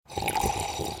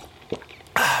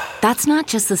That's not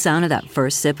just the sound of that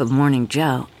first sip of Morning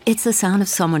Joe. It's the sound of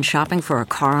someone shopping for a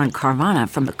car on Carvana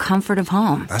from the comfort of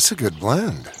home. That's a good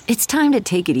blend. It's time to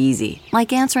take it easy,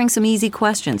 like answering some easy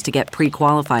questions to get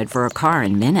pre-qualified for a car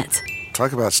in minutes.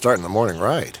 Talk about starting the morning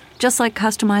right. Just like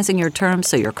customizing your terms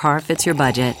so your car fits your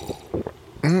budget.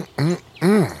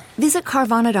 Visit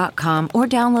Carvana.com or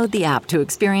download the app to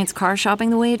experience car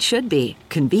shopping the way it should be.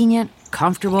 Convenient,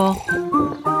 comfortable.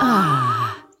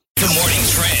 The morning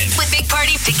trend With Big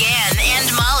Party began and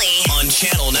Molly. on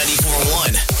channel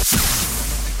 94.1.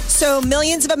 So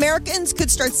millions of Americans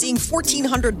could start seeing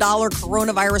 $1,400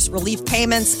 coronavirus relief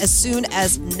payments as soon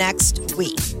as next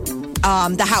week.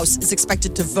 The House is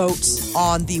expected to vote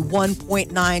on the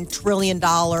 $1.9 trillion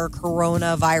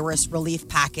coronavirus relief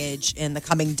package in the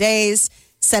coming days.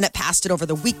 Senate passed it over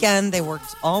the weekend. They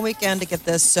worked all weekend to get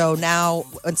this. So now,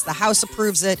 once the House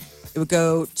approves it, it would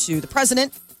go to the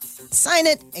president, sign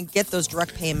it, and get those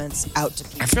direct payments out to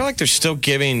people. I feel like they're still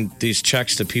giving these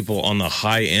checks to people on the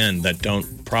high end that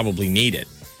don't probably need it.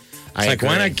 It's like,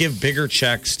 why not give bigger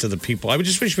checks to the people? I would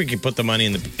just wish we could put the money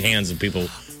in the hands of people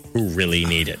who really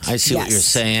need it. I see what you're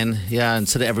saying. Yeah,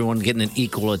 instead of everyone getting an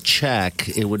equal a check,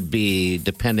 it would be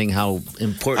depending how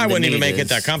important I wouldn't the even need make it is.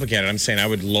 that complicated. I'm saying I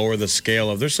would lower the scale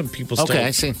of. There's some people still. Okay,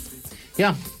 I see.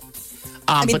 Yeah.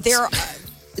 I mean, but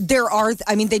there are.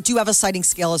 I mean, they do have a sliding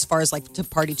scale as far as like to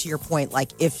party to your point.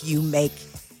 Like if you make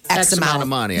X amount of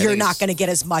money, I you're think not it's- going to get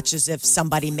as much as if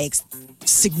somebody makes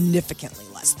significantly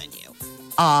less than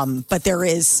you. But there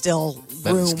is still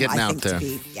But it's room, getting I out think, there. to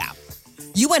be. Yeah.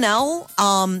 UNL.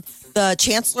 The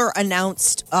chancellor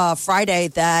announced Friday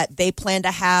that they plan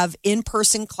to have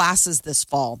in-person classes this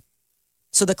fall.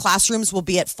 So the classrooms will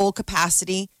be at full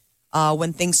capacity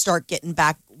when things start getting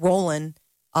back rolling.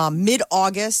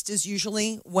 Mid-August is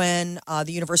usually when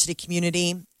the university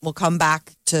community will come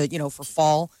back to, for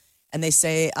fall. And they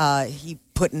say he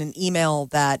put in an email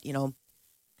that,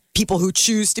 people who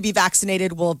choose to be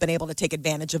vaccinated will have been able to take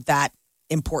advantage of that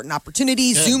important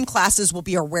opportunity. Good. Zoom classes will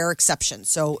be a rare exception.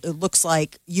 So it looks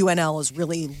like UNL is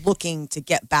really looking to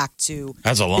get back to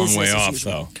That's a long business way as off,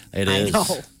 usual. though. It I is. know.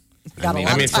 Got a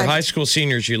lot I mean, of for time. high school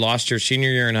seniors, you lost your senior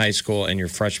year in high school and your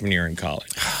freshman year in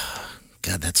college.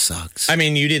 God, that sucks. I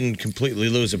mean, you didn't completely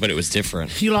lose it, but it was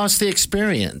different. You lost the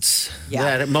experience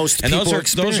that most And people those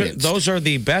experience. are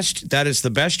the best. That is the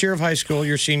best year of high school,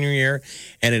 your senior year,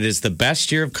 and it is the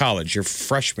best year of college, your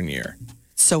freshman year.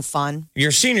 So fun. Your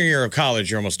senior year of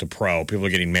college, you're almost a pro. People are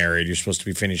getting married. You're supposed to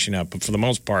be finishing up, but for the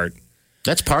most part,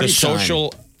 That's party the time.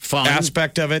 social Fun.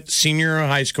 aspect of it, senior year of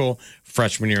high school,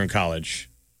 freshman year in college.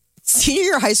 Senior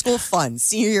year of high school, fun.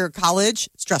 Senior year of college,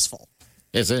 stressful.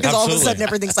 Is it? Because all of a Absolutely. sudden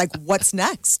everything's like, what's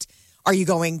next? Are you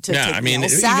going to take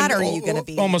LSAT? Or are you going to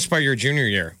be almost by your junior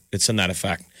year? It's in that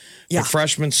effect. Yeah. But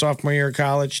freshman, sophomore year of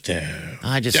college, dude,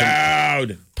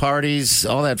 dude. Parties,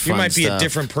 all that fun You might be stuff. a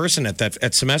different person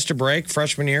at semester break,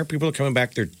 freshman year. People are coming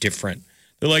back, they're different.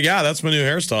 They're like, yeah, that's my new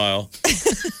hairstyle.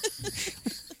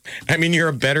 I mean, you're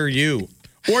a better you.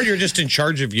 Or you're just in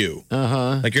charge of you.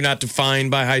 Like you're not defined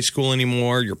by high school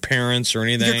anymore, your parents or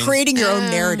anything. You're creating your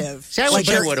own narrative. See, I wish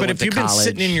I would've But went if to you've been college.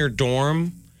 sitting in your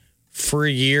dorm for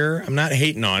a year, I'm not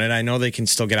hating on it. I know they can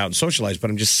still get out and socialize, but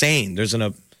I'm just saying there's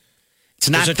It's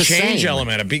not a the change same.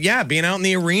 element. Being out in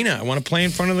the arena. I want to play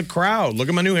in front of the crowd. Look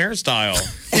at my new hairstyle.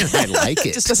 I like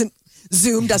it. Just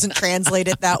Zoom doesn't translate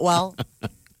it that well.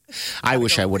 I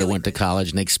wish I would have went to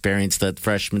college and experienced that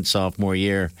freshman, sophomore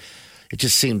year. It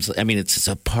just seems, I mean, it's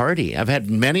a party. I've had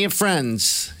many of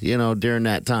friends, during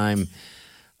that time.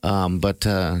 But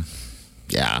yeah.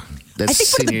 I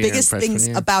think one of the biggest things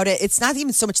about it, it's not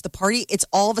even so much the party, it's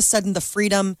all of a sudden the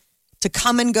freedom to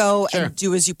come and go and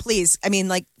do as you please. I mean,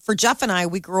 like for Jeff and I,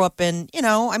 we grew up in,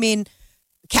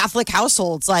 Catholic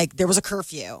households. Like there was a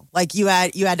curfew. Like you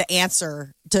had to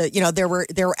answer to, there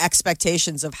were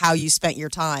expectations of how you spent your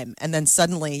time. And then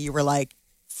suddenly you were like,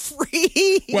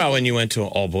 free. Well, when you went to an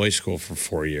all-boys school for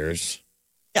 4 years.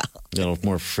 Yeah. A little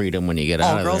more freedom when you get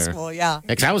out of All-girls there. school, yeah.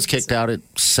 Because I was kicked out at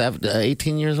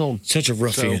 18 years old. Such a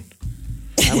ruffian.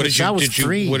 What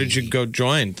Did you go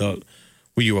join?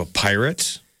 Were you a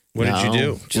pirate? What did you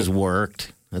do? Just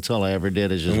worked. That's all I ever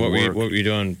did is just And what work. were you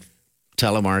doing?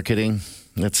 Telemarketing.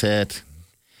 That's it.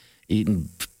 Eating,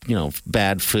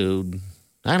 bad food.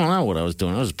 I don't know what I was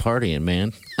doing. I was partying,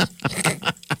 man.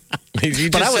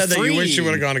 You But I just was said that you wish you free.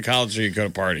 would have gone to college so you could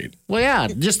have partied. Well, yeah,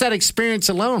 just that experience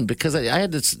alone because I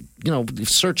had to,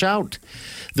 search out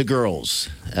the girls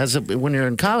when you're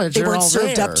in college. They they're weren't all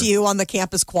served there. up to you on the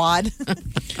campus quad.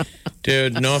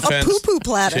 Dude, no offense poo-poo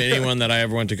platter. to anyone that I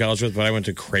ever went to college with, but I went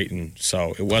to Creighton,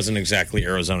 so it wasn't exactly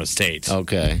Arizona State.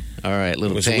 Okay. All right.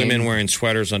 It was women wearing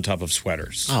sweaters on top of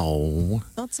sweaters. Oh.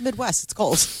 Well, it's the Midwest. It's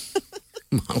cold.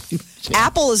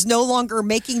 Apple is no longer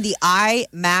making the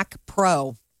iMac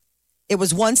Pro. It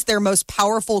was once their most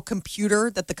powerful computer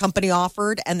that the company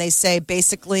offered, and they say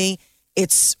basically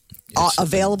it's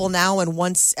available now, and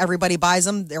once everybody buys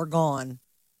them, they're gone.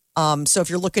 So if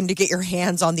you're looking to get your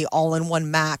hands on the all-in-one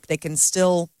Mac, they can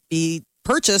still be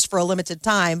purchased for a limited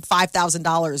time.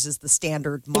 $5,000 is the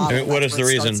standard model. And what is the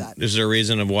reason? Is there a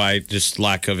reason of why? Just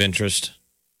lack of interest?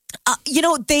 They're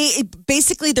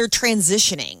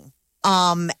transitioning.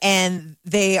 And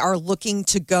they are looking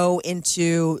to go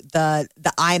into the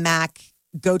iMac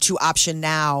go-to option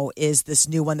now is this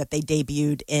new one that they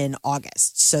debuted in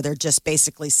August. So they're just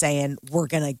basically saying we're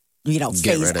going to,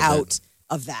 phase out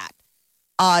of that.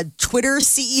 Twitter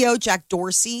CEO Jack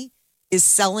Dorsey is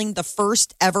selling the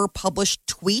first ever published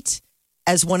tweet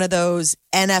as one of those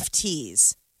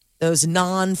NFTs, those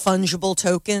non-fungible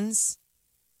tokens.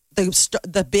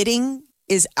 The bidding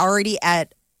is already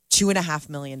at $2.5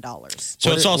 million.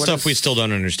 So it's all stuff we still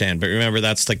don't understand. But remember,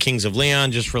 that's the Kings of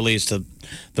Leon just released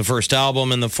the first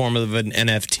album in the form of an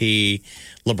NFT.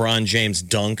 LeBron James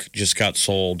Dunk just got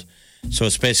sold. So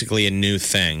it's basically a new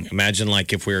thing. Imagine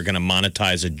like if we were going to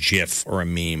monetize a GIF or a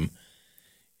meme.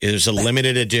 There's a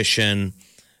limited edition.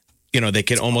 They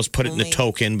could almost put it in a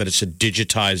token, but it's a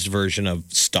digitized version of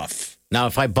stuff. Now,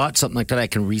 if I bought something like that, I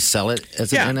can resell it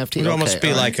as an NFT? It would almost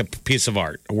be like a piece of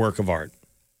art, a work of art.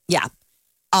 Yeah.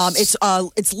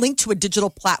 It's linked to a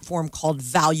digital platform called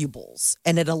Valuables,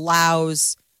 and it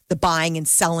allows the buying and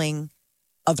selling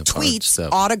of tweets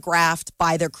autographed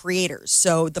by their creators.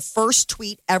 So the first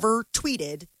tweet ever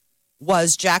tweeted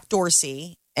was Jack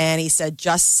Dorsey, and he said,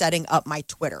 "Just setting up my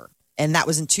Twitter." And that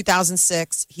was in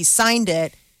 2006. He signed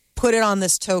it, put it on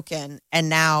this token, and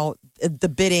now the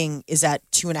bidding is at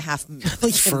 $2.5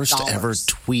 million. First ever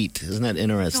tweet. Isn't that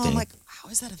interesting? I'm like, how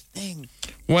is that a thing?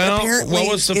 Well, apparently,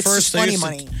 what was the it's first just funny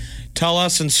thing? money. Tell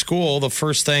us in school, the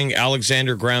first thing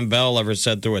Alexander Graham Bell ever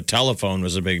said through a telephone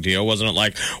was a big deal. Wasn't it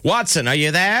like, "Watson, are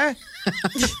you there?"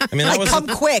 I mean, that was come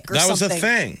quick or that something. was a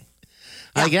thing.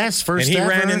 I guess first And he ever.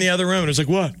 ran in the other room and was like,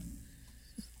 "What?"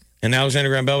 And Alexander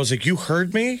Graham Bell was like, "You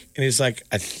heard me?" And he's like,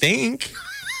 "I think."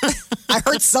 I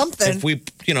heard something. If we,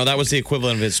 that was the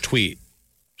equivalent of his tweet.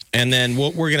 And then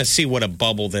we're going to see what a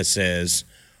bubble this is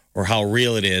or how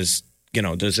real it is.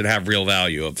 Does it have real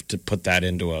value to put that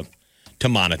into to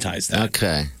monetize that?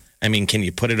 Okay. I mean, can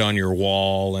you put it on your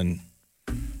wall and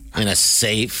in a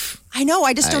safe? I know.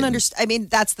 I just don't understand. I mean,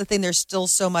 that's the thing. There's still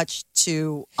so much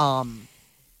to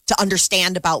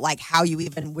understand about like how you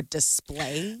even would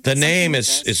display. The name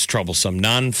is troublesome.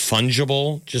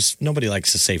 Non-fungible. Just nobody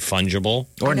likes to say fungible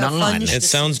Or non. It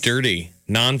sounds dirty.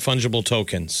 Non-fungible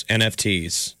tokens,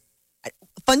 NFTs.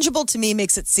 Fungible to me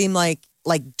makes it seem like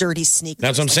dirty sneakers.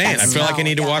 That's what I'm saying. I feel like I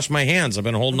need to Yeah. wash my hands. I've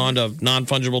been holding on to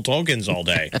non-fungible tokens all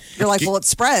day. You're like, well, it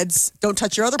spreads. Don't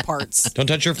touch your other parts. Don't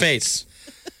touch your face.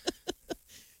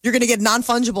 You're going to get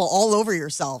non-fungible all over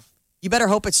yourself. You better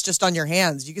hope it's just on your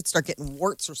hands. You could start getting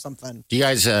warts or something. Do you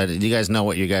guys know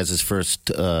what your guys' first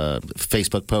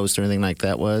Facebook post or anything like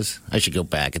that was? I should go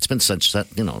back. It's been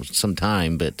some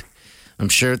time, but I'm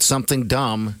sure it's something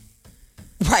dumb.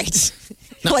 Right.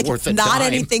 Not worth the not time.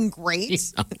 anything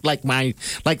great. like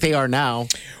they are now.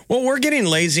 Well, we're getting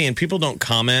lazy and people don't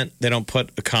comment. They don't put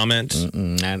a comment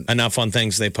enough on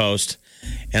things they post.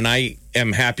 And I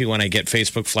am happy when I get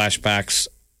Facebook flashbacks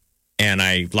and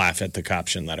I laugh at the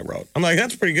caption that I wrote. I'm like,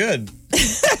 that's pretty good.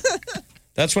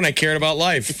 That's when I cared about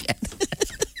life.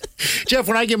 Jeff,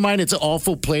 when I get mine, it's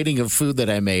awful plating of food that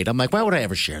I made. I'm like, why would I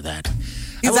ever share that?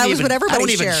 Because that was what everybody I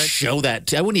wouldn't shared. even show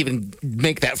that. I wouldn't even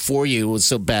make that for you. It was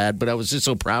so bad, but I was just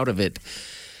so proud of it.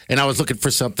 And I was looking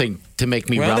for something to make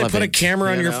me relevant. They put a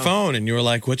camera on your phone and you were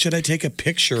like, what should I take a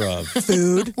picture of?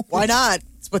 Food. Why not?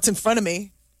 It's what's in front of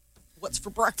me. What's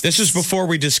for breakfast? This is before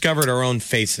we discovered our own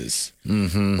faces.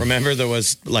 Mm-hmm. Remember, there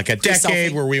was like a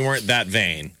decade where we weren't that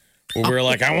vain. Where we were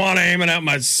like, I want to aim it at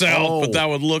myself, but that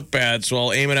would look bad, so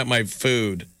I'll aim it at my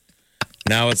food.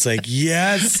 Now it's like,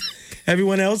 yes,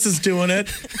 everyone else is doing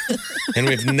it. And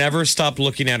we've never stopped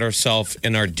looking at ourselves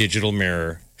in our digital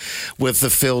mirror. With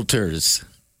the filters.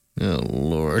 Oh,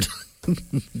 Lord.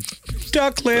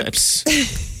 Duck lips.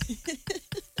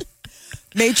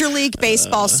 Major League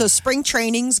Baseball. So spring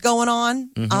training's going on.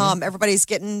 Mm-hmm. Everybody's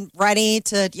getting ready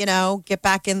to, get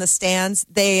back in the stands.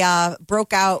 They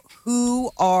broke out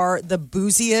who are the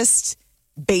booziest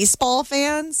baseball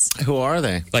fans. Who are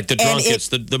they? Like the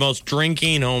drunkest, the most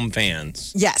drinking home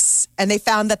fans. Yes. And they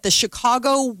found that the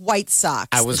Chicago White Sox,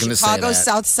 I was the gonna say Chicago that.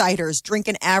 Southsiders, drink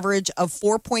an average of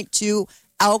 4.2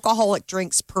 alcoholic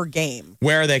drinks per game.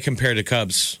 Where are they compared to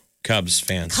Cubs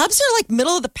fans? Cubs are like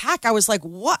middle of the pack. I was like,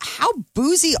 what? How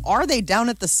boozy are they down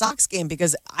at the Sox game?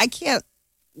 Because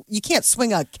you can't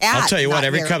swing a cat. I'll tell you what, not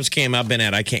every here. Cubs game I've been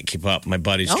at, I can't keep up. My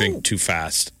buddies drink too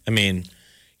fast. I mean,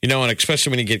 you know, and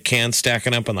especially when you get cans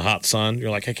stacking up in the hot sun,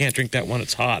 you're like, I can't drink that when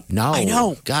it's hot. No. I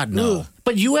know. God, no. Ugh.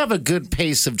 But you have a good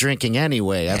pace of drinking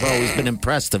anyway. I've always been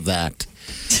impressed of that.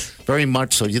 Very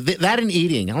much so. That and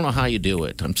eating. I don't know how you do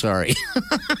it. I'm sorry.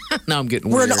 Now I'm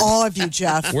getting We're weird. in awe of you,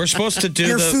 Jeff. We're supposed to do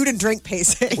Your food and drink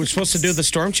pacing. We're supposed to do the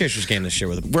Storm Chasers game this year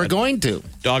with We're going to.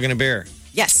 dog and a beer.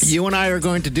 Yes. You and I are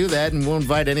going to do that, and we'll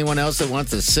invite anyone else that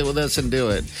wants to sit with us and do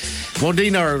it. We'll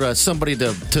need somebody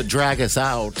to drag us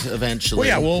out eventually.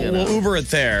 Well, yeah, you know. we'll Uber it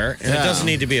there, and it Yeah. doesn't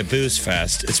need to be a booze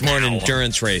fest. It's more an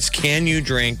endurance race. Can you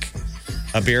drink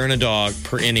a beer and a dog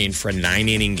per inning for a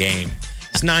 9-inning game?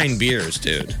 It's 9 beers,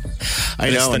 dude. I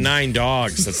It's know. the 9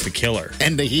 dogs that's the killer.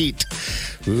 And the heat.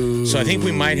 Ooh. So I think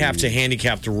we might have to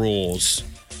handicap the rules.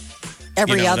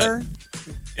 Every you know, other.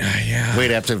 Yeah.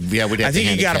 We'd have to. Yeah, we'd have I think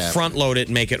to you got to handicap. front load it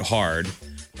and make it hard.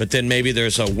 But then maybe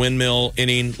there's a windmill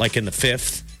inning like in the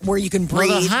 5th. Where you can breathe.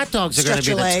 Well, the hot dogs are going to stretch be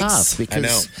your the legs. tough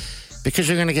because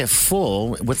you're going to get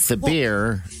full with the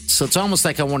beer. So it's almost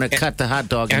like I want to cut the hot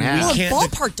dog in and we half. Well,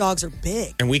 can't- ballpark dogs are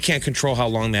big. And we can't control how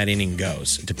long that inning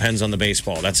goes. It depends on the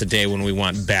baseball. That's a day when we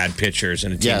want bad pitchers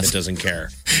and a team Yes. that doesn't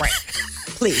care. Right.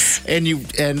 Please. And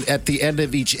at the end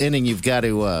of each inning, you got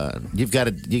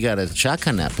to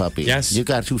shotgun that puppy. Yes. you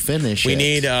got to finish. We it.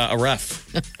 need a ref.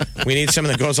 We need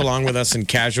someone that goes along with us and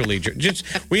casually.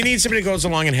 We need somebody that goes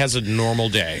along and has a normal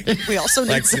day. We also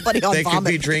need somebody on they could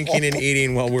vomit. be drinking and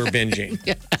eating while we're binging.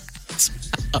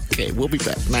 Okay, we'll be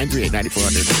back.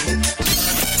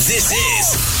 938-9400. This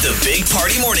is the Big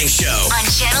Party Morning Show. On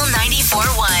Channel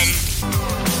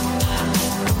 94.1.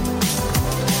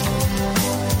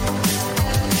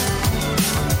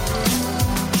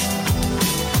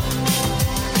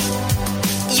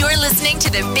 You're listening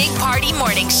to the Big Party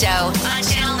Morning Show on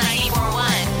Channel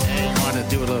 94.1. Hey, you want to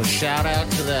do a little shout out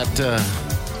to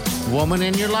that woman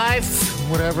in your life,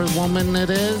 whatever woman it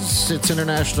is. It's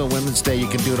International Women's Day. You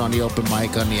can do it on the open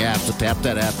mic on the app. So tap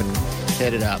that app and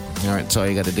hit it up. All right, that's all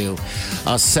you got to do.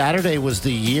 Saturday was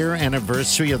the year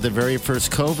anniversary of the very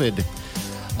first COVID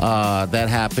that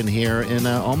happened here in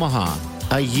Omaha.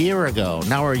 A year ago.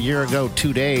 Now we're a year ago,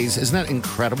 2 days. Isn't that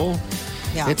incredible?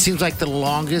 Yeah. It seems like the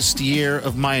longest year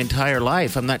of my entire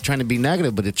life. I'm not trying to be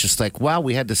negative, but it's just like, wow,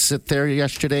 we had to sit there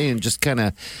yesterday and just kind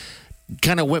of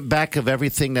went back of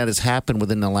everything that has happened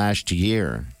within the last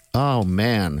year. Oh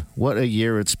man, what a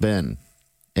year it's been.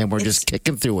 And we're just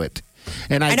kicking through it.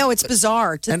 And I know it's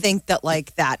bizarre to think that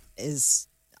like that is,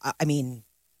 I mean,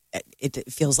 it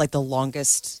feels like the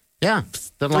longest yeah,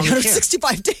 the longest year.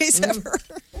 365 days ever.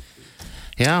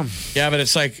 Yeah. Yeah, but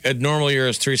it's like a normal year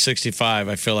is 365.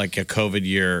 I feel like a COVID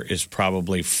year is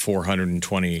probably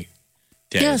 420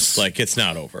 days. Yes. Like it's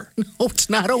not over. Oh, it's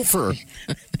not over.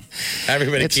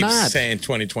 Everybody It's keeps not. saying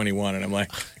 2021, and I'm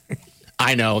like,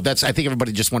 I know. I think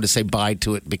everybody just wanted to say bye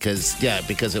to it because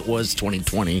it was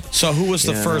 2020. so who was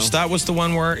the Yeah. first? That was the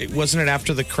one where, wasn't it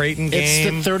after the Creighton game?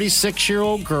 It's the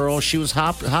 36-year-old girl. She was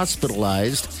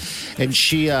hospitalized, and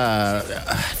she, I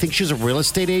think she was a real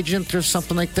estate agent or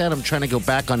something like that. I'm trying to go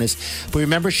back on this, but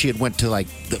remember she had went to like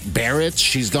the Barrett's.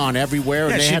 She's gone everywhere.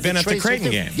 Yeah, and they she'd had to been at the trace her Creighton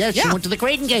through- game. Yeah, she Yeah. went to the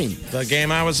Creighton game. The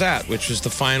game I was at, which was the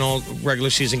final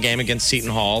regular season game against Seton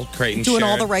Hall. Creighton Doing all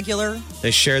shared- the regular. They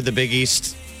shared the Big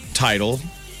East title.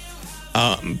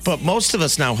 But most of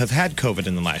us now have had COVID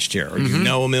in the last year, or you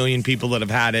know a million people that have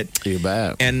had it. You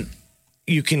bet. And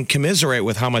you can commiserate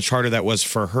with how much harder that was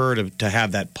for her to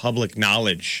have that public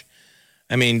knowledge.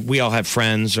 I mean, we all have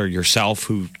friends or yourself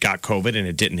who got COVID and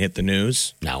it didn't hit the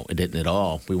news. No, it didn't at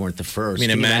all. We weren't the first. I mean,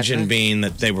 Can you imagine imagine? being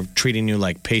that they were treating you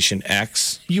like patient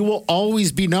X. You will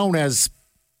always be known as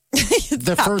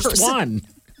the first person. one.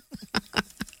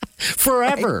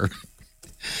 Forever.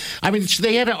 I mean,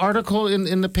 they had an article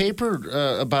in the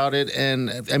paper about it,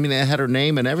 and I mean, it had her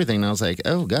name and everything. And I was like,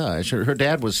 oh gosh, her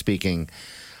dad was speaking,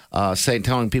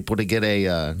 telling people to get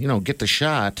get the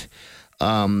shot.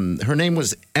 Her name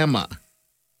was Emma.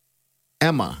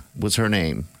 Emma was her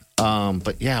name.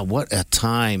 But yeah, what a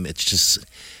time! It's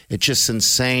just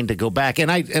insane to go back.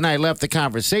 And I left the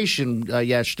conversation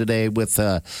yesterday with.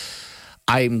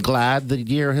 I'm glad the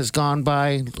year has gone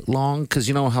by long because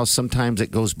you know how sometimes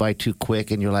it goes by too quick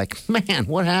and you're like, man,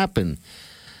 what happened?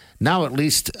 Now, at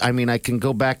least, I mean, I can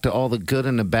go back to all the good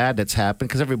and the bad that's happened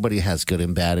because everybody has good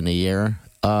and bad in a year.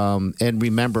 And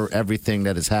remember everything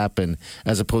that has happened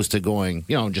as opposed to going,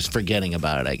 just forgetting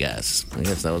about it, I guess. I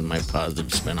guess that was my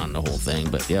positive spin on the whole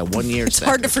thing. But yeah, 1 year. It's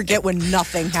hard to forget when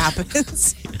nothing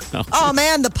happens. Oh,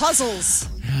 man, the puzzles.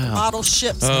 Model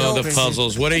ships. Oh, builders. the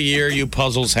puzzles. What a year you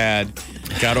puzzles had.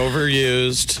 Got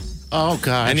overused. Oh,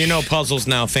 gosh. And puzzles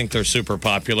now think they're super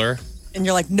popular. And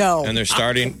you're like, no. And they're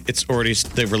starting,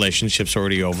 the relationship's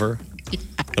already over.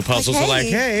 The puzzles are like,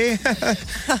 hey,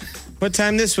 what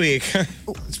time this week?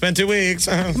 It's been 2 weeks.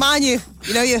 Come on, you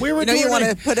want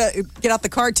to get out the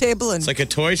card table and it's like a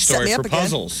Toy Story for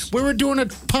puzzles. We were doing a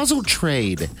puzzle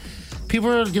trade. People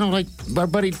are, like our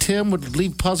buddy Tim would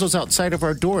leave puzzles outside of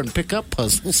our door and pick up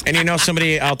puzzles. And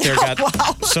somebody out there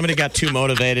somebody got too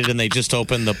motivated and they just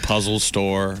opened the puzzle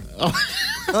store.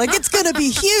 They're like, it's going to be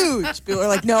huge. People are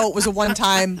like, no, it was a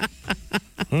one-time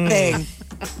thing.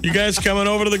 You guys coming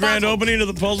over to the grand opening of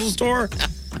the puzzle store?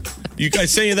 You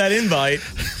guys sent you that invite.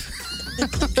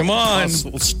 Come on.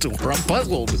 Puzzle store. I'm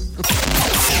puzzled.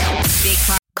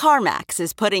 CarMax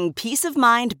is putting peace of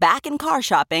mind back in car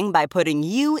shopping by putting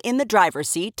you in the driver's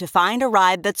seat to find a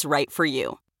ride that's right for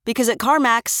you. Because at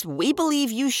CarMax, we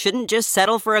believe you shouldn't just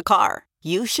settle for a car.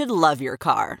 You should love your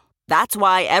car. That's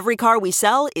why every car we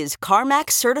sell is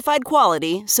CarMax certified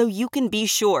quality, so you can be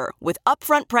sure with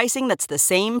upfront pricing that's the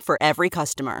same for every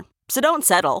customer. So don't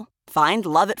settle. Find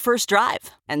love at first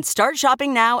drive and start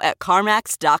shopping now at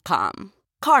CarMax.com.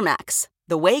 CarMax,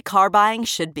 the way car buying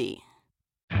should be.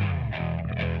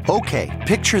 Okay,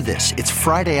 picture this. It's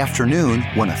Friday afternoon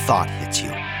when a thought hits you.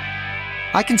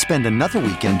 I can spend another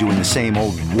weekend doing the same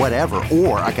old whatever,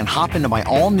 or I can hop into my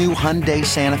all-new Hyundai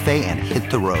Santa Fe and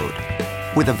hit the road.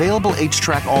 With available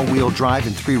H-Track all-wheel drive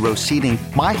and 3-row seating,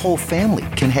 my whole family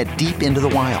can head deep into the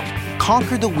wild.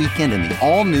 Conquer the weekend in the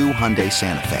all-new Hyundai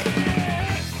Santa Fe.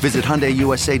 Visit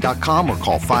HyundaiUSA.com or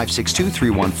call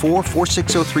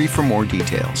 562-314-4603 for more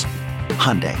details.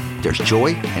 Hyundai, there's joy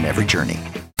in every journey.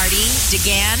 Party,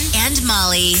 DeGan, and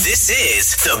Molly. This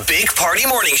is the Big Party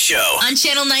Morning Show On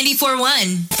Channel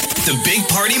 94.1. The Big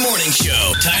Party Morning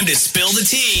Show. Time to spill the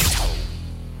tea.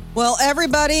 Well,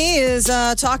 everybody is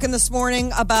talking this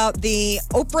morning about the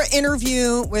Oprah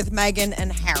interview with Meghan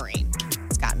and Harry.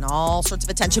 It's gotten all sorts of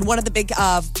attention. One of the big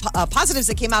positives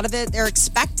that came out of it, they're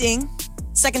expecting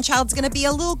second child's going to be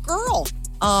a little girl.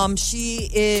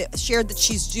 She shared that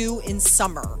she's due in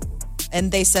summer. And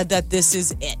they said that this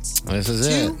is it. This is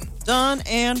it. Done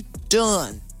and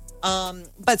done.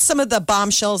 But some of the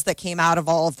bombshells that came out of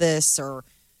all of this are,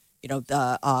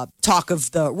 the talk of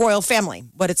the royal family,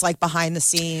 what it's like behind the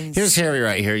scenes. Here's Harry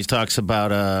right here. He talks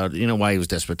about, why he was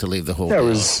desperate to leave the whole Yeah, I deal.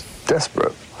 was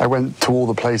desperate. I went to all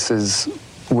the places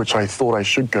which I thought I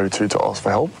should go to ask for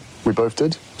help. We both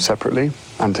did, separately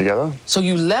and together. So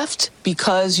you left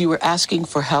because you were asking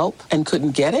for help and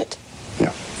couldn't get it?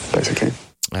 Yeah, basically.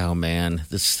 Oh, man.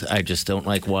 I just don't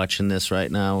like watching this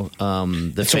right now.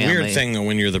 It's a weird thing though,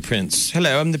 when you're the prince.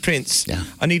 Hello, I'm the prince. Yeah.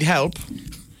 I need help.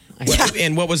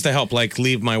 And what was the help? Like,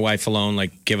 leave my wife alone,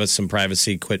 like, give us some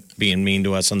privacy, quit being mean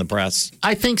to us on the press?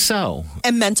 I think so.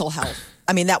 And mental health.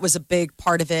 I mean, that was a big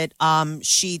part of it.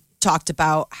 She talked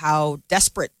about how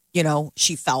desperate,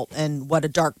 she felt and what a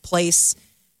dark place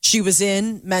she was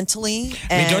in mentally.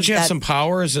 I mean, don't you have some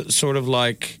power? Is it sort of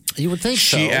like... You would think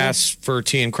so. She asked for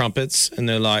tea and crumpets, and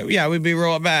they're like, yeah, we'd be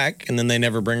right back. And then they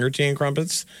never bring her tea and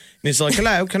crumpets. And he's like,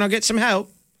 hello, can I get some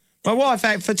help? My wife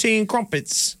asked for tea and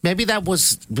crumpets. Maybe that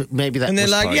was And they're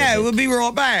like, yeah, we'll be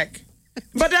right back.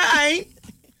 But they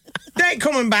ain't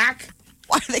coming back.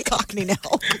 Why are they Cockney now?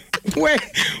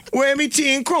 Where me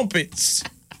tea and crumpets?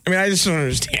 I mean, I just don't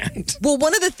understand. Well,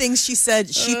 one of the things she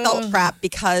said, she felt crap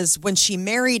because when she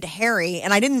married Harry,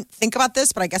 and I didn't think about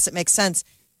this, but I guess it makes sense.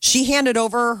 She handed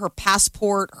over her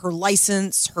passport, her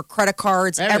license, her credit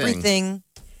cards, everything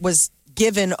was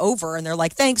given over. And they're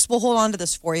like, thanks, we'll hold on to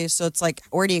this for you. So it's like,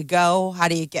 where do you go? How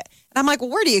do you get? And I'm like,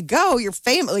 well, where do you go? You're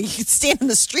famous. You can stand in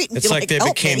the street and it's be like they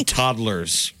help became me.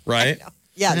 toddlers, right?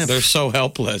 Yes. Yeah, they're so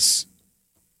helpless.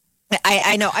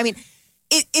 I know. I mean,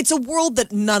 it's a world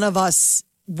that none of us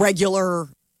regular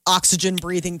oxygen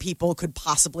breathing people could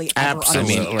possibly ever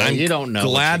understand. I mean, you don't know.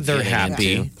 Glad they're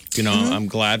happy. I'm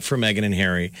glad for Meghan and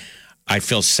Harry. I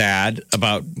feel sad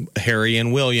about Harry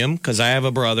and William because I have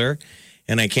a brother,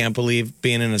 And I can't believe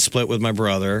being in a split with my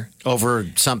brother over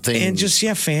something. And just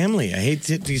family. I hate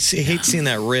seeing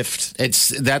that rift.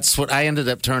 That's what I ended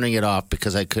up turning it off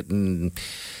because I couldn't.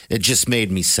 It just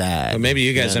made me sad. But maybe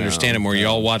you guys understand it more.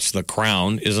 Y'all watch The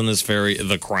Crown. Isn't this very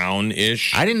The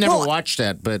Crown-ish? I didn't never watch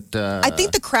that, but I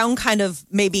think The Crown kind of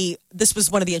maybe this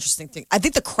was one of the interesting things. I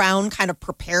think The Crown kind of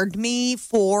prepared me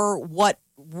for what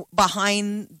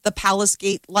behind the palace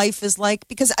gate life is like,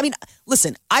 because I mean,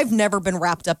 listen, I've never been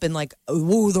wrapped up in like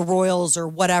the royals or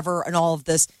whatever and all of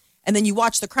this, and then you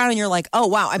watch The Crown and you're like, oh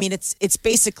wow, I mean, it's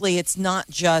basically it's not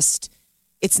just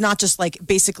like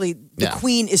basically the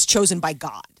queen is chosen by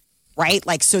God, right?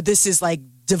 Like, so this is like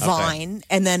divine,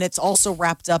 and then it's also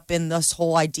wrapped up in this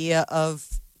whole idea of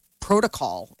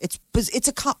protocol. It's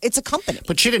a company.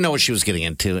 But she didn't know what she was getting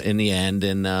into in the end,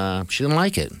 and she didn't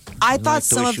like it. I thought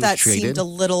some of that seemed a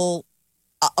little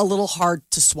hard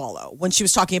to swallow when she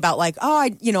was talking about like, oh,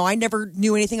 I never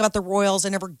knew anything about the royals. I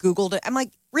never Googled it. I'm like,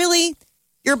 really?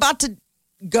 You're about to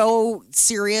go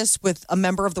serious with a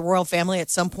member of the royal family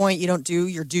at some point? You don't do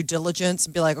your due diligence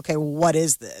and be like, okay, well, what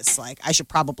is this? Like, I should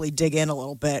probably dig in a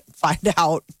little bit, find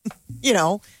out, I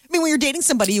mean, when you're dating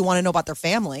somebody, you want to know about their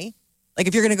family. Like,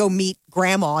 if you're going to go meet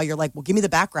grandma, you're like, well, give me the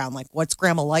background. Like, what's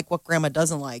grandma like? What grandma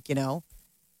doesn't like,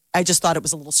 I just thought it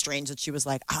was a little strange that she was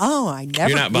like, oh, I never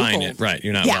You're not Googled. buying it, right?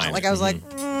 You're not buying it. Yeah, like I was like,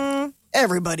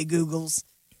 everybody Googles.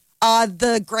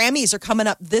 The Grammys are coming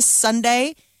up this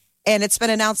Sunday, and it's been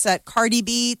announced that Cardi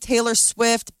B, Taylor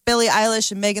Swift, Billie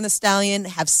Eilish, and Megan Thee Stallion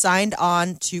have signed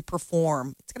on to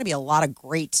perform. It's going to be a lot of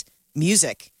great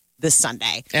music this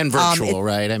Sunday. And virtual,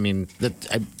 right? I mean,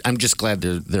 I'm just glad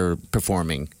they're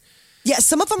performing. Yeah,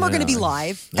 some of them are going to be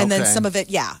live, and then some of it,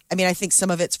 I mean, I think some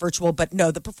of it's virtual, but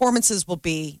no, the performances will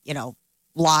be,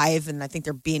 live, and I think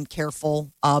they're being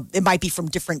careful. It might be from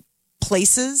different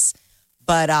places,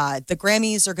 but the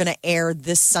Grammys are going to air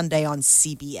this Sunday on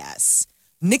CBS.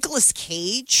 Nicolas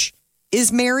Cage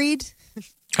is married.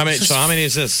 How many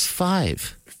is this?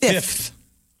 5. Fifth.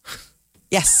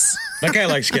 Yes. That guy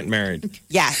likes getting married.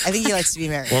 Yeah, I think he likes to be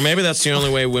married. Or maybe that's the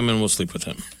only way women will sleep with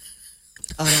him.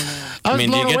 I don't know. I mean,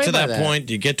 do you get to that point?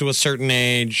 Do you get to a certain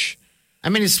age? I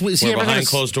mean, is he where ever behind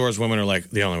closed doors, women are like,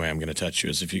 the only way I'm going to touch you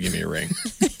is if you give me a ring.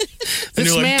 And This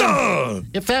you're man, like, duh!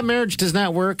 if that marriage does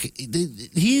not work,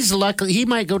 he's lucky. He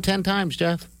might go 10 times,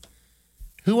 Jeff.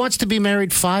 Who wants to be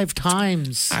married 5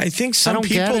 times? I think I some don't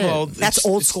people, get it. though, That's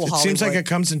old school It Hollywood. seems like it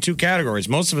comes in 2 categories.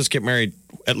 Most of us get married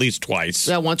at least twice.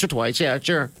 Yeah, once or twice. Yeah,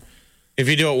 sure. If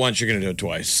you do it once, you're going to do it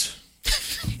twice.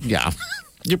 Yeah.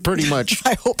 You're pretty much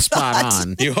I hope spot not.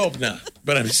 on. You hope not,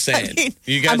 but I'm saying I mean,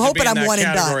 you guys I'm would hoping be in I'm that one and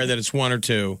category done. that it's 1 or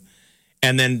 2,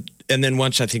 and then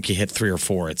once I think you hit 3 or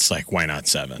 4, it's like, why not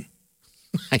 7?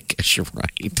 I guess you're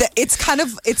right.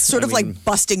 It's sort of like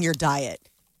busting your diet.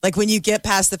 Like when you get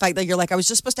past the fact that you're like, I was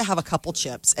just supposed to have a couple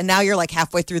chips, and now you're like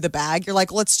halfway through the bag. You're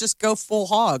like, let's just go full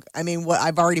hog. I mean,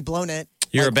 I've already blown it.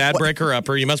 You're Like, a bad breaker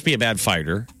upper. You must be a bad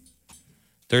fighter.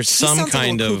 There's some sounds a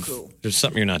kind little of cuckoo. there's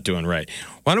something you're not doing right.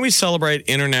 Why don't we celebrate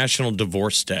International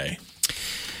Divorce Day?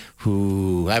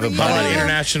 Ooh, I have a How about buddy.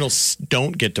 International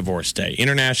Don't Get Divorced Day?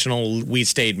 International We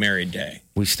Stayed Married Day.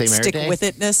 We stay married Stick day? with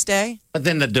itness day. But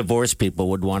then the divorced people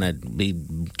would want to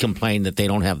complain that they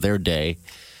don't have their day.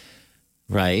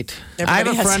 Right. I have a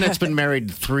Everybody friend has- that's been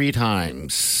married 3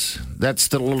 times. That's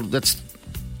the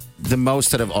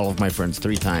most out of all of my friends,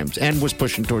 3 times, and was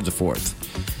pushing towards a 4th.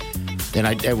 And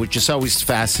I was just always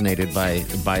fascinated by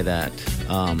that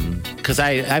because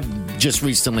I've just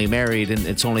recently married and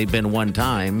it's only been 1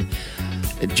 time.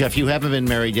 Jeff, you haven't been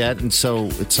married yet, and so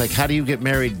it's like, how do you get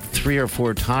married 3 or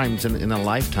 4 times in a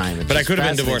lifetime? It's But I just could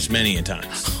have been fascinating. divorced many a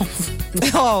times.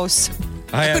 Oh,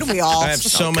 Couldn't we all? I have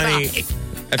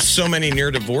so many near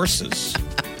divorces.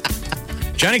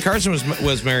 Johnny Carson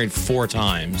was married 4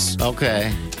 times.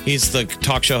 Okay. He's the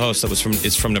talk show host that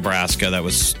is from Nebraska. That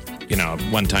was,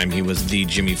 one time he was the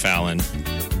Jimmy Fallon.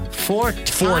 4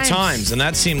 times. And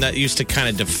that used to kind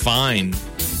of define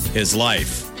his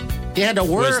life. He had to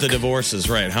work. Was the divorces,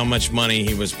 right? How much money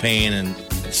he was paying. And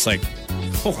it's like,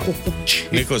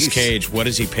 Nicolas Cage, what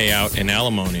does he pay out in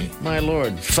alimony? My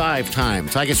Lord, 5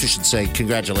 times. I guess we should say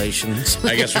congratulations.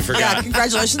 I guess we Yeah, forgot.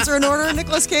 congratulations are in order,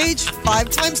 Nicolas Cage. 5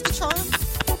 times the charm.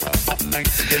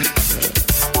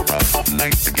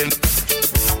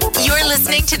 You're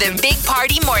listening to the Big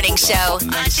Party Morning Show on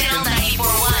Channel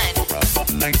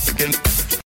 94.1.